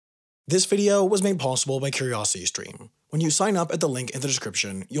This video was made possible by CuriosityStream. When you sign up at the link in the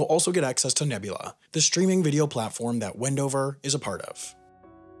description, you'll also get access to Nebula, the streaming video platform that Wendover is a part of.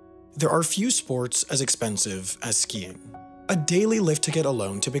 There are few sports as expensive as skiing. A daily lift ticket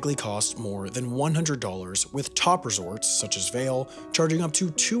alone typically costs more than $100, with top resorts, such as Vail, charging up to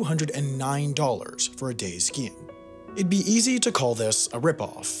 $209 for a day's skiing. It'd be easy to call this a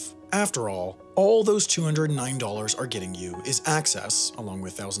ripoff. After all those $209 are getting you is access, along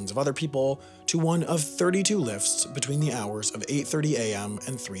with thousands of other people, to one of 32 lifts between the hours of 8:30 a.m.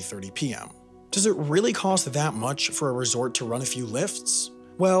 and 3:30 p.m. Does it really cost that much for a resort to run a few lifts?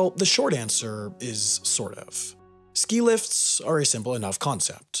 Well, the short answer is sort of. Ski lifts are a simple enough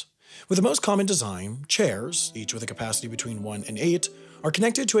concept. With the most common design, chairs, each with a capacity between 1 and 8, are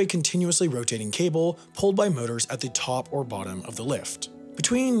connected to a continuously rotating cable pulled by motors at the top or bottom of the lift.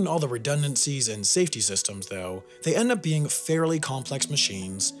 Between all the redundancies and safety systems, though, they end up being fairly complex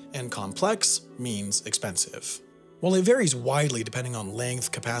machines, and complex means expensive. While it varies widely depending on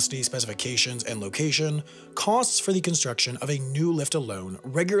length, capacity, specifications, and location, costs for the construction of a new lift alone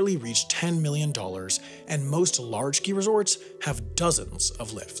regularly reach $10 million, and most large ski resorts have dozens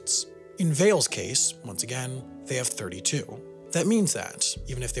of lifts. In Vail's case, once again, they have 32. That means that,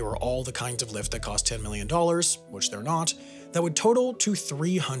 even if they were all the kinds of lifts that cost $10 million, which they're not, that would total to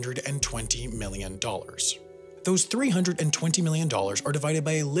 $320 million. Those $320 million are divided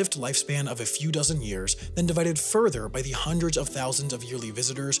by a lift lifespan of a few dozen years, then divided further by the hundreds of thousands of yearly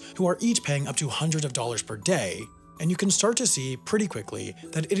visitors who are each paying up to hundreds of dollars per day, and you can start to see pretty quickly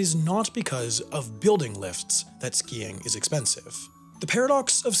that it is not because of building lifts that skiing is expensive. The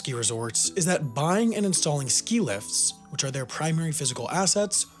paradox of ski resorts is that buying and installing ski lifts, which are their primary physical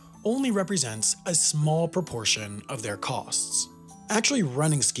assets, only represents a small proportion of their costs. Actually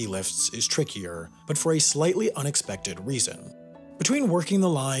running ski lifts is trickier, but for a slightly unexpected reason. Between working the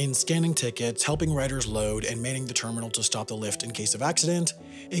line, scanning tickets, helping riders load, and manning the terminal to stop the lift in case of accident,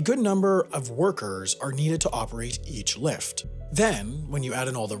 a good number of workers are needed to operate each lift. Then, when you add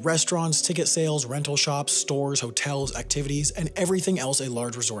in all the restaurants, ticket sales, rental shops, stores, hotels, activities, and everything else a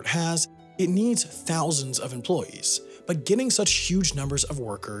large resort has, it needs thousands of employees. But getting such huge numbers of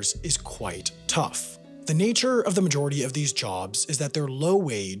workers is quite tough. The nature of the majority of these jobs is that they're low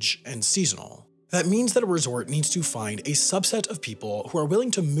wage and seasonal. That means that a resort needs to find a subset of people who are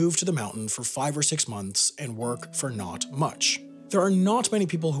willing to move to the mountain for 5 or 6 months and work for not much. There are not many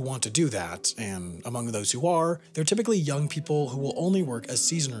people who want to do that, and among those who are, they're typically young people who will only work a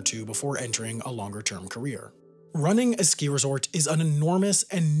season or two before entering a longer-term career. Running a ski resort is an enormous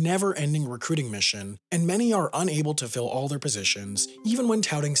and never-ending recruiting mission, and many are unable to fill all their positions, even when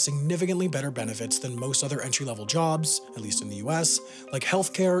touting significantly better benefits than most other entry-level jobs, at least in the US, like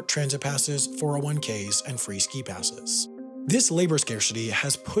healthcare, transit passes, 401ks, and free ski passes. This labor scarcity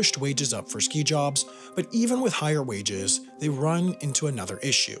has pushed wages up for ski jobs, but even with higher wages, they run into another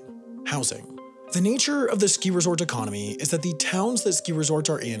issue: housing. The nature of the ski resort economy is that the towns that ski resorts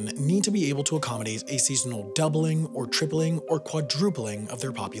are in need to be able to accommodate a seasonal doubling or tripling or quadrupling of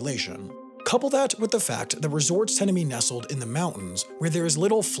their population. Couple that with the fact that resorts tend to be nestled in the mountains, where there is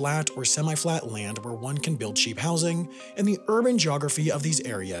little flat or semi-flat land where one can build cheap housing, and the urban geography of these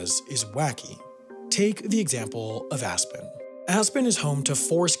areas is wacky. Take the example of Aspen. Aspen is home to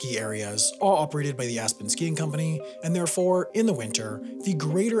 4 ski areas, all operated by the Aspen Skiing Company, and therefore, in the winter, the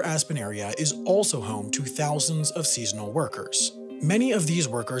greater Aspen area is also home to thousands of seasonal workers. Many of these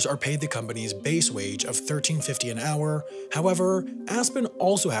workers are paid the company's base wage of $13.50 an hour. However, Aspen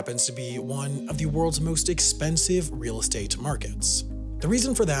also happens to be one of the world's most expensive real estate markets. The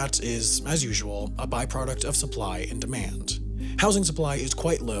reason for that is, as usual, a byproduct of supply and demand. Housing supply is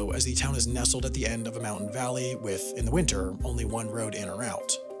quite low as the town is nestled at the end of a mountain valley with, in the winter, only one road in or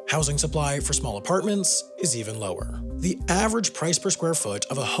out. Housing supply for small apartments is even lower. The average price per square foot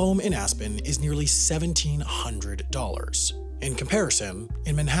of a home in Aspen is nearly $1,700. In comparison,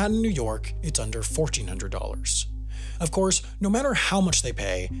 in Manhattan, New York, it's under $1,400. Of course, no matter how much they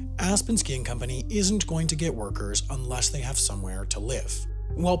pay, Aspen Skiing Company isn't going to get workers unless they have somewhere to live.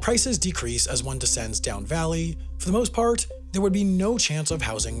 While prices decrease as one descends down valley, for the most part, there would be no chance of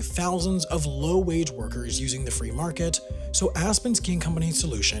housing thousands of low-wage workers using the free market, so Aspen Skiing Company's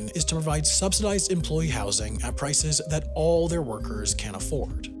solution is to provide subsidized employee housing at prices that all their workers can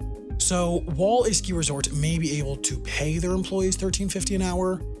afford. So, while a ski resort may be able to pay their employees $13.50 an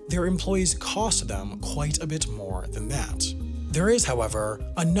hour, their employees cost them quite a bit more than that. There is, however,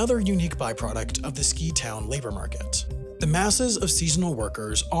 another unique byproduct of the ski town labor market. The masses of seasonal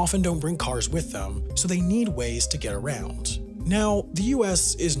workers often don't bring cars with them, so they need ways to get around. Now, the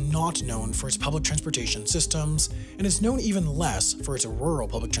US is not known for its public transportation systems, and it's known even less for its rural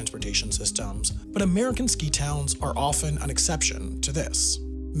public transportation systems, but American ski towns are often an exception to this.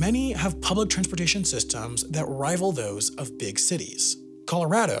 Many have public transportation systems that rival those of big cities.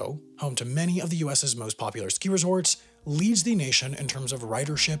 Colorado, home to many of the US's most popular ski resorts, leads the nation in terms of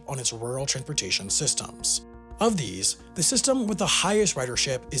ridership on its rural transportation systems. Of these, the system with the highest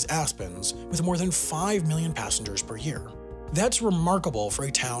ridership is Aspen's, with more than 5 million passengers per year. That's remarkable for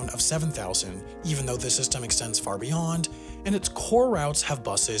a town of 7,000, even though the system extends far beyond, and its core routes have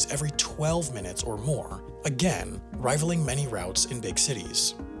buses every 12 minutes or more, again, rivaling many routes in big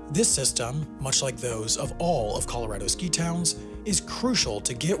cities. This system, much like those of all of Colorado's ski towns, is crucial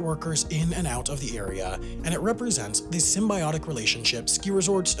to get workers in and out of the area, and it represents the symbiotic relationship ski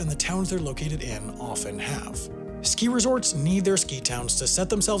resorts and the towns they're located in often have. Ski resorts need their ski towns to set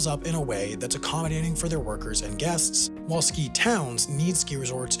themselves up in a way that's accommodating for their workers and guests, while ski towns need ski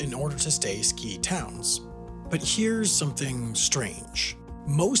resorts in order to stay ski towns. But here's something strange.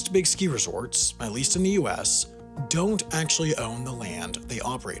 Most big ski resorts, at least in the US, don't actually own the land they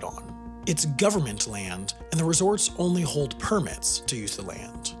operate on. It's government land, and the resorts only hold permits to use the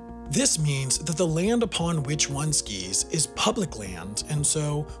land. This means that the land upon which one skis is public land, and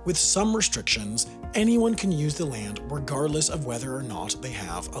so, with some restrictions, anyone can use the land regardless of whether or not they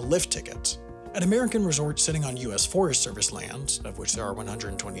have a lift ticket. At American resorts sitting on US Forest Service land, of which there are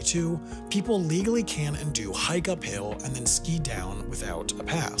 122, people legally can and do hike uphill and then ski down without a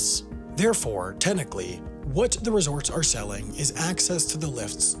pass. Therefore, technically, what the resorts are selling is access to the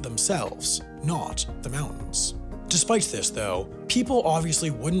lifts themselves, not the mountains. Despite this though, people obviously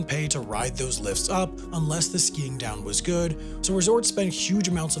wouldn't pay to ride those lifts up unless the skiing down was good, so resorts spend huge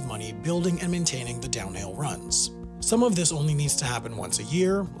amounts of money building and maintaining the downhill runs. Some of this only needs to happen once a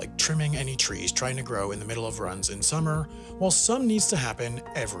year, like trimming any trees trying to grow in the middle of runs in summer, while some needs to happen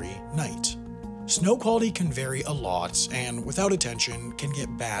every night. Snow quality can vary a lot, and without attention can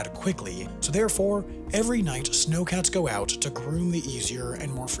get bad quickly, so therefore, every night snowcats go out to groom the easier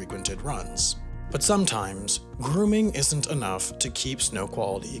and more frequented runs. But sometimes, grooming isn't enough to keep snow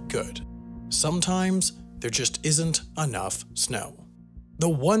quality good. Sometimes, there just isn't enough snow. The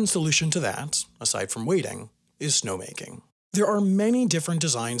one solution to that, aside from waiting, is snowmaking. There are many different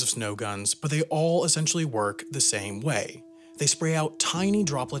designs of snow guns, but they all essentially work the same way. They spray out tiny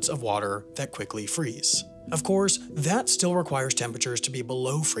droplets of water that quickly freeze. Of course, that still requires temperatures to be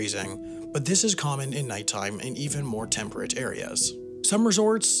below freezing, but this is common in nighttime in even more temperate areas. Some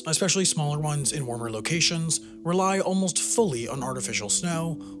resorts, especially smaller ones in warmer locations, rely almost fully on artificial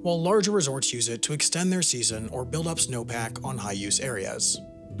snow, while larger resorts use it to extend their season or build up snowpack on high-use areas.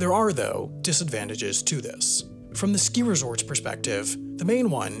 There are, though, disadvantages to this. From the ski resort's perspective, the main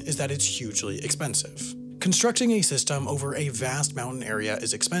one is that it's hugely expensive. Constructing a system over a vast mountain area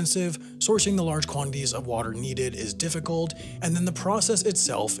is expensive, sourcing the large quantities of water needed is difficult, and then the process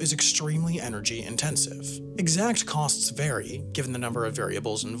itself is extremely energy intensive. Exact costs vary, given the number of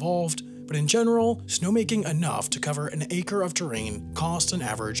variables involved, but in general, snowmaking enough to cover an acre of terrain costs an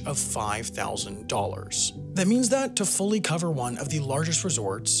average of $5,000. That means that to fully cover one of the largest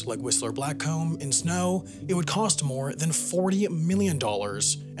resorts, like Whistler Blackcomb, in snow, it would cost more than $40 million,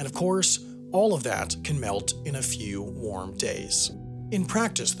 and of course, all of that can melt in a few warm days. In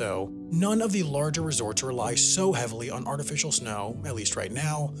practice, though, none of the larger resorts rely so heavily on artificial snow, at least right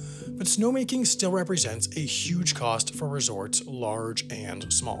now, but snowmaking still represents a huge cost for resorts large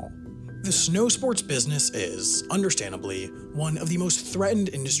and small. The snow sports business is, understandably, one of the most threatened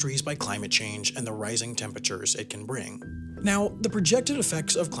industries by climate change and the rising temperatures it can bring. Now, the projected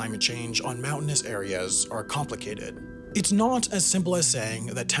effects of climate change on mountainous areas are complicated. It's not as simple as saying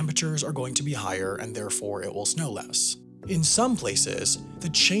that temperatures are going to be higher and therefore it will snow less. In some places, the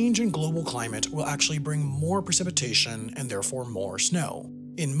change in global climate will actually bring more precipitation and therefore more snow.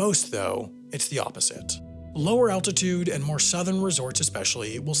 In most, though, it's the opposite. Lower altitude and more southern resorts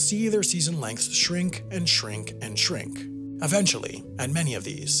especially will see their season lengths shrink and shrink and shrink. Eventually, at many of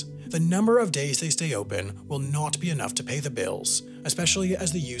these, the number of days they stay open will not be enough to pay the bills, especially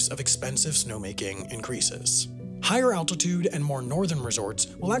as the use of expensive snowmaking increases. Higher altitude and more northern resorts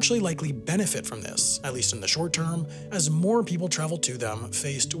will actually likely benefit from this, at least in the short term, as more people travel to them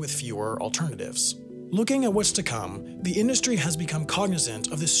faced with fewer alternatives. Looking at what's to come, the industry has become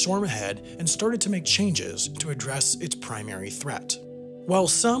cognizant of this storm ahead and started to make changes to address its primary threat. While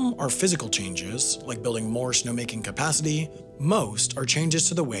some are physical changes, like building more snowmaking capacity, most are changes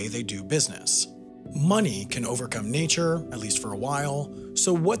to the way they do business. Money can overcome nature, at least for a while,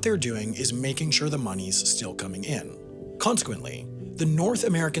 so what they're doing is making sure the money's still coming in. Consequently, the North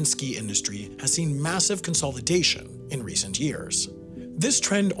American ski industry has seen massive consolidation in recent years. This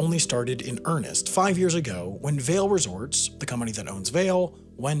trend only started in earnest 5 years ago when Vail Resorts, the company that owns Vail,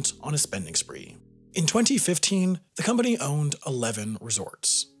 went on a spending spree. In 2015, the company owned 11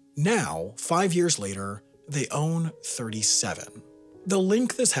 resorts. Now, 5 years later, they own 37. The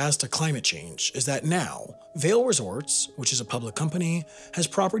link this has to climate change is that now, Vail Resorts, which is a public company, has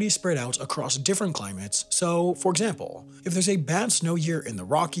properties spread out across different climates, so, for example, if there's a bad snow year in the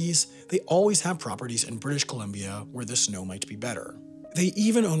Rockies, they always have properties in British Columbia where the snow might be better. They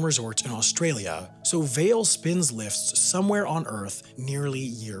even own resorts in Australia, so Vail spins lifts somewhere on Earth nearly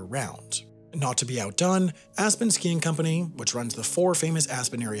year-round. Not to be outdone, Aspen Skiing Company, which runs the 4 famous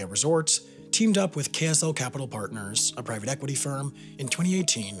Aspen area resorts, teamed up with KSL Capital Partners, a private equity firm, in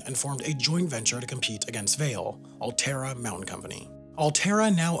 2018 and formed a joint venture to compete against Vail, Alterra Mountain Company.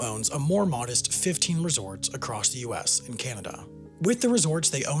 Alterra now owns a more modest 15 resorts across the US and Canada. With the resorts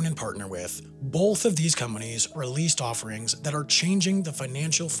they own and partner with, both of these companies released offerings that are changing the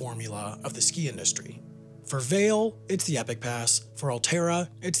financial formula of the ski industry. For Vail, it's the Epic Pass, for Alterra,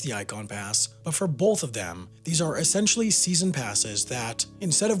 it's the Icon Pass, but for both of them, these are essentially season passes that,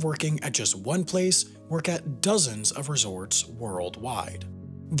 instead of working at just one place, work at dozens of resorts worldwide.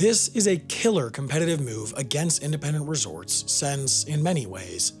 This is a killer competitive move against independent resorts since, in many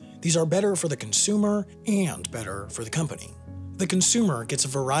ways, these are better for the consumer and better for the company. The consumer gets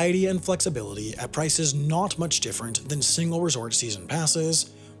variety and flexibility at prices not much different than single resort season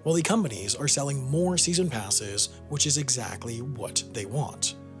passes, while the companies are selling more season passes, which is exactly what they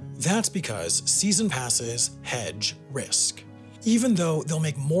want. That's because season passes hedge risk. Even though they'll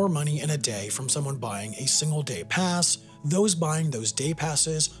make more money in a day from someone buying a single day pass, those buying those day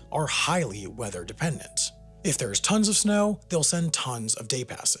passes are highly weather dependent. If there's tons of snow, they'll send tons of day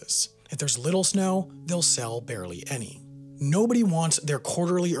passes. If there's little snow, they'll sell barely any. Nobody wants their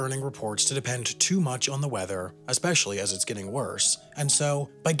quarterly earning reports to depend too much on the weather, especially as it's getting worse, and so,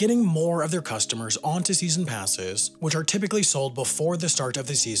 by getting more of their customers onto season passes, which are typically sold before the start of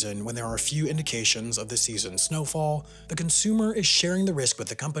the season when there are few indications of the season's snowfall, the consumer is sharing the risk with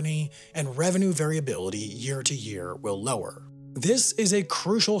the company, and revenue variability year to year will lower. This is a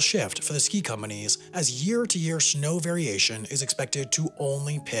crucial shift for the ski companies as year-to-year snow variation is expected to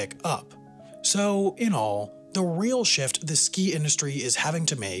only pick up. So, in all, the real shift the ski industry is having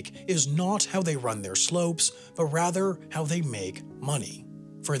to make is not how they run their slopes, but rather how they make money.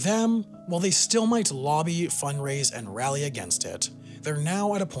 For them, while they still might lobby, fundraise, and rally against it, they're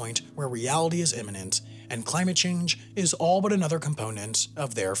now at a point where reality is imminent, and climate change is all but another component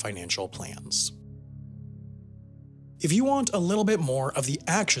of their financial plans. If you want a little bit more of the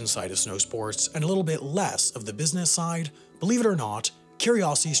action side of snow sports and a little bit less of the business side, believe it or not,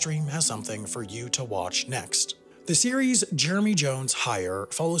 CuriosityStream has something for you to watch next. The series Jeremy Jones Higher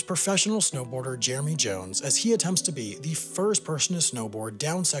follows professional snowboarder Jeremy Jones as he attempts to be the first person to snowboard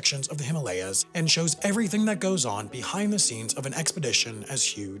down sections of the Himalayas and shows everything that goes on behind the scenes of an expedition as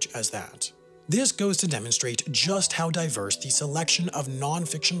huge as that. This goes to demonstrate just how diverse the selection of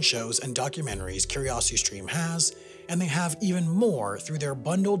non-fiction shows and documentaries CuriosityStream has, and they have even more through their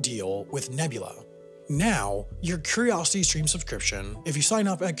bundle deal with Nebula. Now, your CuriosityStream subscription, if you sign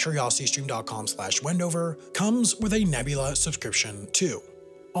up at curiositystream.com/Wendover, comes with a Nebula subscription too.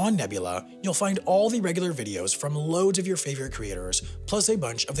 On Nebula, you'll find all the regular videos from loads of your favorite creators, plus a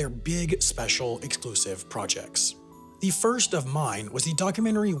bunch of their big, special, exclusive projects. The first of mine was the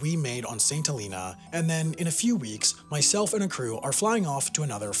documentary we made on St. Helena, and then in a few weeks, myself and a crew are flying off to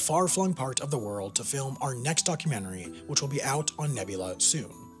another far-flung part of the world to film our next documentary, which will be out on Nebula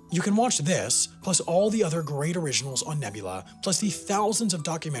soon. You can watch this, plus all the other great originals on Nebula, plus the thousands of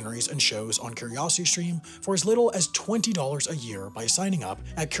documentaries and shows on CuriosityStream for as little as $20 a year by signing up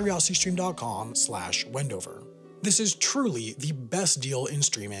at curiositystream.com/Wendover. This is truly the best deal in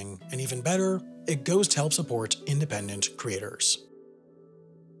streaming, and even better, it goes to help support independent creators.